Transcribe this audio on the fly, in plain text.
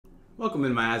Welcome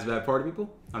in my ASVAB party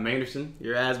people. I'm Anderson,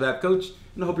 your ASVAB coach,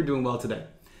 and I hope you're doing well today.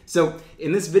 So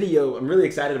in this video, I'm really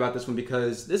excited about this one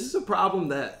because this is a problem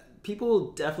that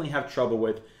people definitely have trouble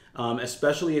with,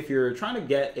 especially if you're trying to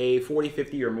get a 40,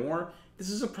 50 or more.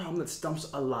 This is a problem that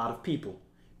stumps a lot of people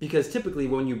because typically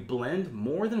when you blend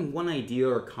more than one idea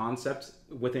or concept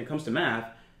when it comes to math,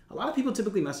 a lot of people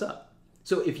typically mess up.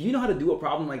 So if you know how to do a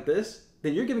problem like this,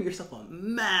 then you're giving yourself a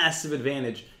massive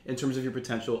advantage in terms of your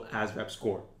potential ASVAB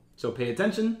score. So pay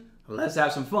attention, let's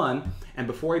have some fun. And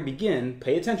before I begin,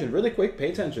 pay attention, really quick, pay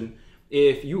attention.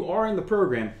 If you are in the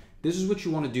program, this is what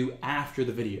you want to do after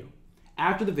the video.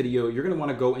 After the video, you're going to want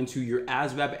to go into your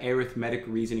ASVAB Arithmetic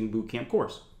Reasoning Bootcamp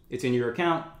course. It's in your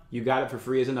account. You got it for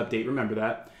free as an update, remember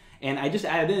that. And I just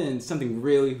added in something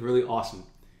really, really awesome.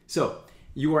 So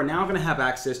you are now going to have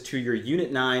access to your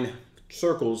Unit 9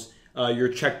 circles, your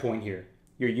checkpoint here,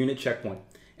 your unit checkpoint.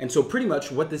 And so pretty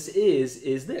much what this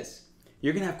is this.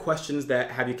 You're going to have questions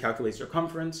that have you calculate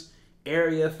circumference,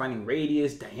 area, finding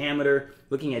radius, diameter,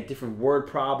 looking at different word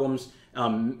problems,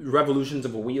 revolutions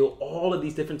of a wheel, all of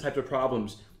these different types of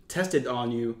problems tested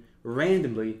on you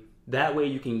randomly. That way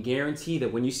you can guarantee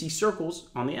that when you see circles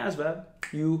on the ASVAB,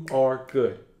 you are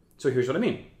good. So here's what I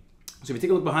mean. So if you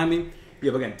take a look behind me,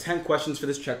 you have, again, 10 questions for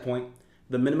this checkpoint.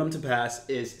 The minimum to pass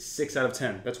is 6 out of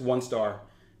 10. That's 1 star.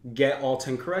 Get all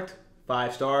 10 correct,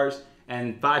 5 stars,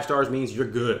 and 5 stars means you're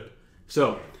good.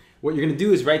 So what you're gonna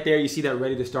do is right there, you see that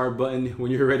ready to start button.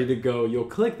 When you're ready to go, you'll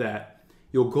click that,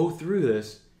 you'll go through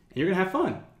this, and you're gonna have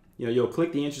fun. You know, you'll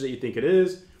click the answers that you think it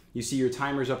is. You see your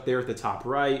timers up there at the top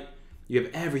right. You have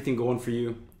everything going for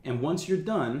you. And once you're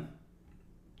done,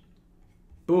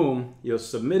 boom, you'll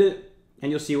submit it, and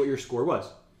you'll see what your score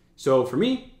was. So for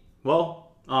me,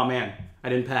 well, oh man, I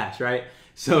didn't pass, right?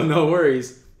 So no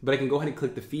worries, but I can go ahead and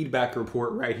click the feedback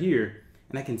report right here,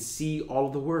 and I can see all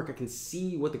of the work. I can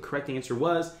see what the correct answer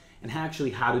was and actually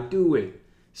how to do it.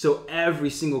 So every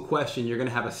single question, you're gonna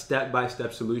have a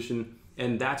step-by-step solution,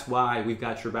 and that's why we've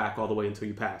got your back all the way until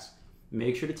you pass.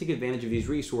 Make sure to take advantage of these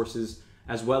resources,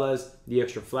 as well as the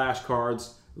extra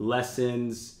flashcards,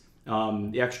 lessons,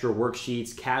 the extra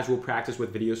worksheets, casual practice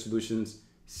with video solutions.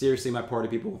 Seriously, my party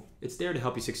people, it's there to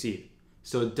help you succeed.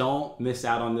 So don't miss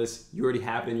out on this. You already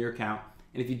have it in your account.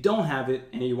 And if you don't have it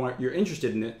and you're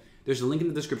interested in it, there's a link in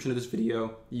the description of this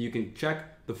video you can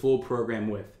check the full program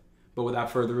with. But without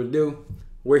further ado,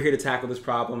 we're here to tackle this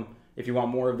problem. If you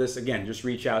want more of this, again, just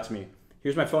reach out to me.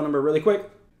 Here's my phone number really quick.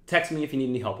 Text me if you need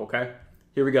any help, okay?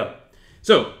 Here we go.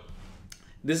 So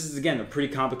this is, again, a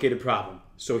pretty complicated problem.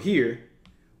 So here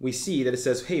we see that it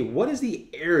says, hey, what is the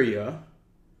area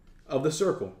of the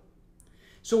circle?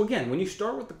 So again, when you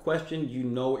start with the question, you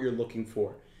know what you're looking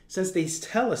for. Since they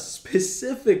tell us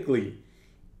specifically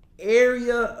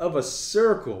area of a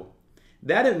circle,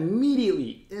 that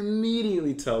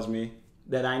immediately tells me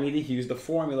that I need to use the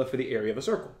formula for the area of a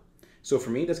circle. So for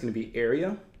me, that's going to be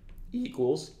area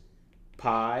equals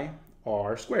pi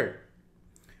r squared.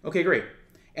 Okay, great.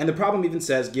 And the problem even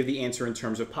says give the answer in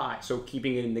terms of pi, so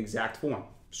keeping it in the exact form.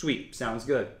 Sweet, sounds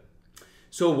good.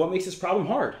 So what makes this problem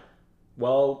hard?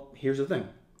 Well, here's the thing.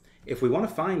 If we want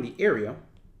to find the area,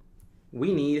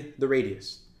 we need the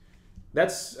radius.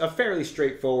 That's a fairly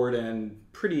straightforward and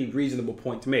pretty reasonable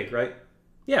point to make, right?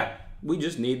 Yeah, we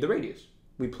just need the radius.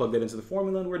 We plug that into the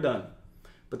formula and we're done.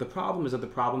 But the problem is that the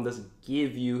problem doesn't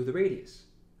give you the radius.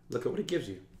 Look at what it gives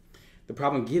you. The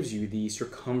problem gives you the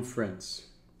circumference.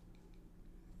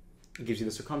 It gives you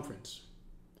the circumference.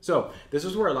 So this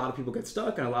is where a lot of people get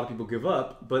stuck and a lot of people give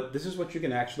up, but this is what you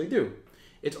can actually do.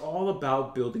 It's all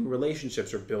about building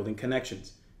relationships or building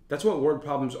connections. That's what word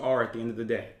problems are at the end of the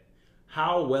day.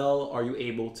 How well are you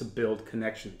able to build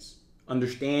connections?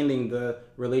 Understanding the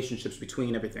relationships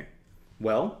between everything.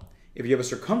 Well, if you have a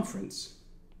circumference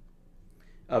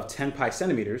of 10 pi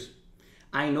centimeters,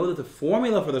 I know that the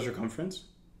formula for the circumference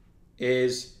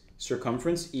is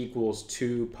circumference equals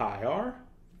 2 pi r,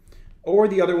 or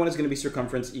the other one is going to be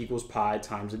circumference equals pi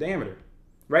times the diameter,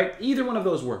 right? Either one of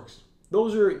those works.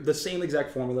 Those are the same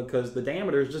exact formula because the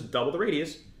diameter is just double the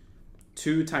radius.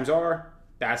 2 times r,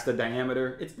 that's the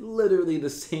diameter. It's literally the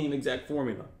same exact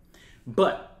formula.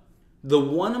 But the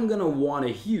one I'm going to want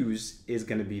to use is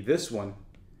going to be this one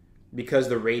because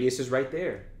the radius is right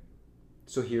there.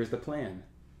 So here's the plan.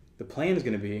 The plan is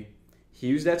going to be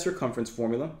use that circumference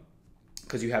formula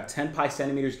because you have 10 pi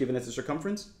centimeters given as the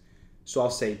circumference. So I'll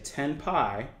say 10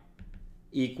 pi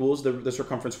equals the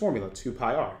circumference formula, 2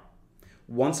 pi r.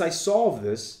 Once I solve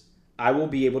this, I will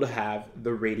be able to have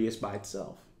the radius by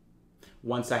itself.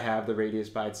 Once I have the radius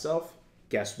by itself,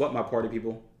 guess what, my party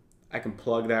people? I can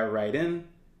plug that right in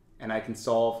and I can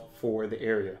solve for the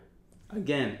area.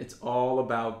 Again, it's all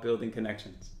about building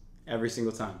connections. every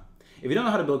single time. If you don't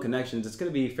know how to build connections, it's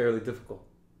going to be fairly difficult.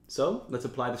 So let's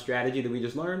apply the strategy that we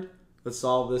just learned. Let's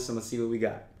solve this and let's see what we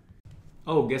got.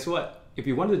 Oh, guess what? If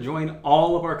you wanted to join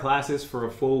all of our classes for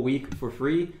a full week for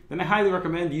free, then I highly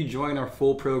recommend you join our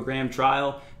full program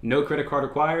trial. No credit card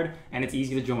required, and it's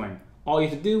easy to join. All you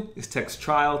have to do is text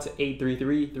TRIAL to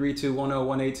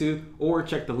 833-3210182 or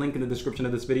check the link in the description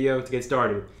of this video to get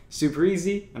started. Super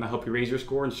easy, and I hope you raise your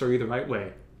score and show you the right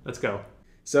way. Let's go.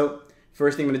 So,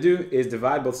 first thing I'm going to do is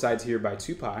divide both sides here by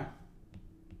 2 pi.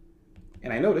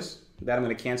 And I notice that I'm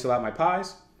going to cancel out my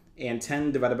pi's, and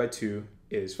 10 divided by 2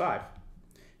 is 5.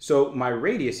 So my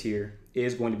radius here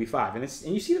is going to be 5. And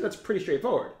you see that that's pretty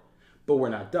straightforward, but we're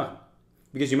not done.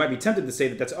 Because you might be tempted to say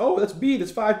that that's b,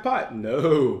 that's 5 pi.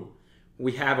 No,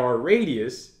 we have our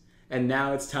radius, and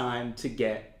now it's time to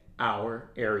get our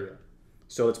area.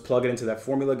 So let's plug it into that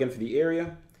formula again for the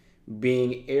area,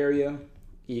 being area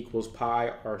equals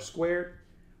pi r squared,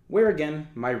 where again,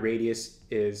 my radius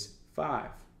is 5.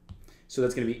 So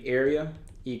that's going to be area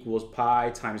equals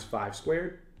pi times 5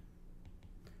 squared.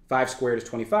 5 squared is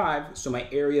 25, so my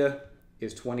area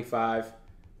is 25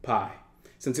 pi.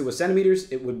 Since it was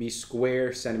centimeters, it would be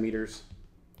square centimeters,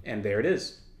 and there it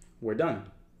is. We're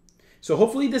done. So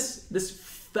hopefully this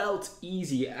felt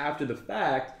easy after the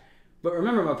fact, but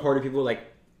remember, my party people, like,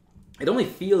 it only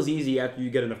feels easy after you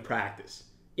get enough practice.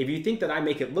 If you think that I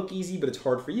make it look easy, but it's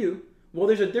hard for you, well,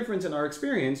 there's a difference in our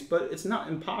experience, but it's not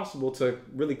impossible to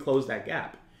really close that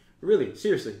gap. Really,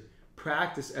 seriously,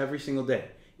 practice every single day.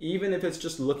 Even if it's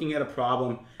just looking at a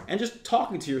problem and just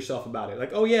talking to yourself about it.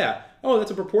 Like, oh yeah, oh,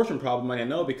 that's a proportion problem, I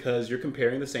know, because you're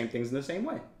comparing the same things in the same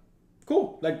way.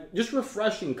 Cool, like just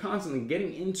refreshing, constantly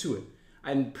getting into it.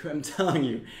 I'm telling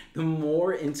you, the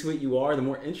more into it you are, the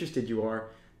more interested you are,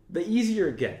 the easier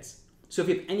it gets. So if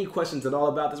you have any questions at all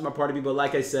about this, my party people,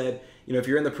 like I said, if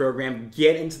you're in the program,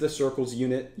 get into the circles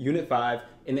unit 5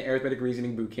 in the Arithmetic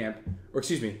Reasoning Bootcamp, or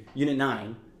excuse me, unit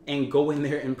 9, and go in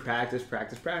there and practice.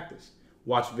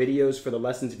 Watch videos for the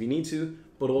lessons if you need to,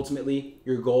 but ultimately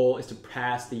your goal is to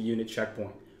pass the unit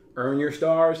checkpoint. Earn your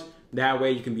stars, that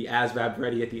way you can be ASVAB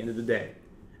ready at the end of the day.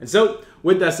 And so,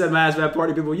 with that said, my ASVAB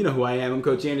party people, you know who I am. I'm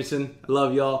Coach Anderson. I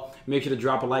love y'all. Make sure to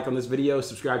drop a like on this video,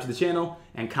 subscribe to the channel,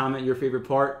 and comment your favorite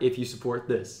part if you support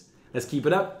this. Let's keep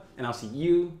it up, and I'll see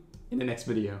you in the next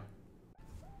video.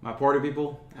 My party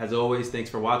people, as always, thanks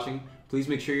for watching. Please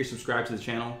make sure you're subscribed to the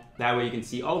channel. That way you can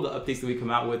see all the updates that we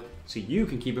come out with so you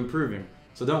can keep improving.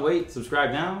 So don't wait,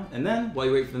 subscribe now, and then while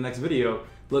you wait for the next video,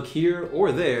 look here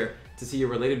or there to see a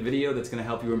related video that's gonna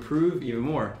help you improve even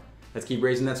more. Let's keep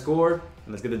raising that score,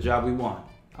 and let's get the job we want.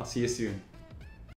 I'll see you soon.